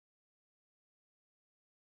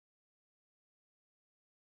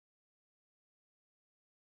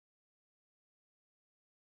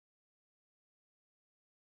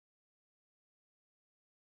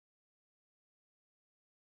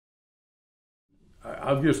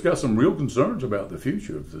I've just got some real concerns about the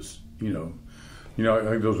future of this. I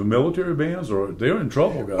think those military bands they're in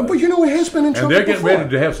trouble, guys. But it has been in trouble. And they're getting before. ready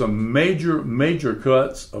to have some major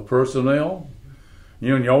cuts of personnel.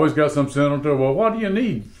 And you always got some senator. Well, why do you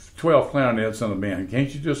need 12 clarinets in a band?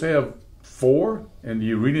 Can't you just have 4? And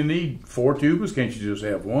you really need 4 tubas? Can't you just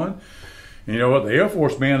have 1? And you know what? The Air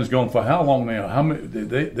Force band is going for how long now? How many?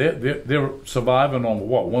 They're surviving on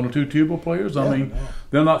what? 1 or 2 tuba players? I mean,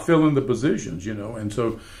 they're not filling the positions, and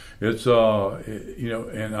so it's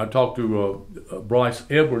And I talked to Bryce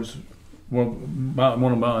Edwards, one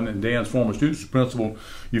of mine and Dan's former students, principal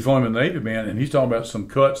Euphonium Navy band, and he's talking about some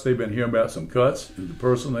cuts. They've been hearing about some cuts in the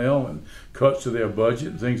personnel and cuts to their budget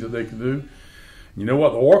and things that they can do. You know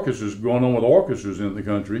what? The orchestras going on with orchestras in the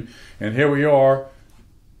country, and here we are.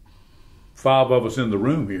 5 of us in the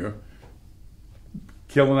room here,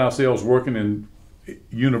 killing ourselves working in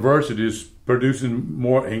universities, producing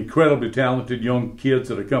more incredibly talented young kids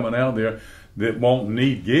that are coming out there that won't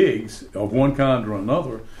need gigs of one kind or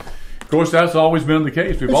another. Of course, that's always been the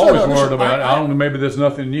case. We've always learned about it. I don't know, maybe there's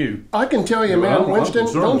nothing new. I can tell you, man,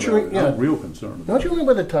 Winston, don't you? I'm real concerned. Don't you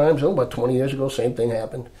remember the times, about 20 years ago, same thing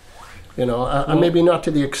happened? Maybe not to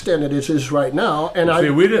the extent it is right now.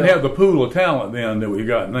 And we didn't have the pool of talent then that we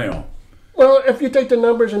got now. Well, if you take the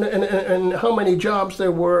numbers and how many jobs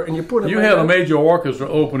there were, and you put them... You had a major orchestra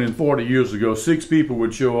opening 40 years ago. 6 people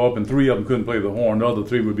would show up, and 3 of them couldn't play the horn. The other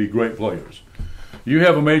 3 would be great players. You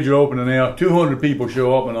have a major opening now, 200 people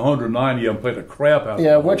show up, and 190 of them play the crap out of it.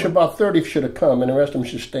 Yeah, which about 30 should have come, and the rest of them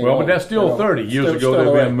should stay Well, but that's still 30. Years ago, there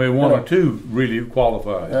have been maybe 1 or 2 really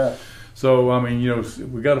qualified. Yeah. So,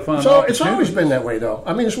 we got to find So it's always been that way, though.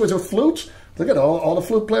 It's with the flutes. Look at all the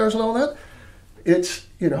flute players and all that. It's,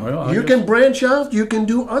 you can branch out, you can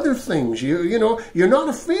do other things. You're not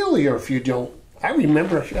a failure if you don't. I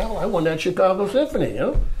remember, I won that Chicago Symphony,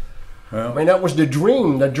 Well, that was the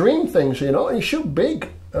dream things, and you shoot big.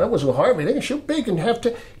 That was with Harvey. They can shoot big and have to.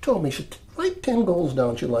 He told me, he said, write 10 goals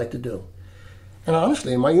down that you'd like to do. And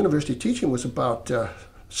honestly, my university teaching was about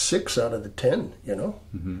 6 out of the 10,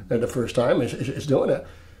 And the first time is doing that.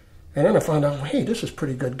 And then I found out, hey, this is a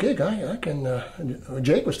pretty good gig. I can,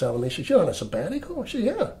 Jake was telling me, he said, you're on a sabbatical? I said,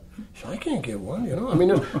 yeah. So I can't get one,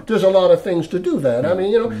 there's a lot of things to do that.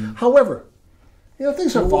 However,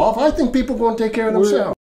 things evolve. I think people are going to take care of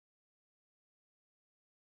themselves.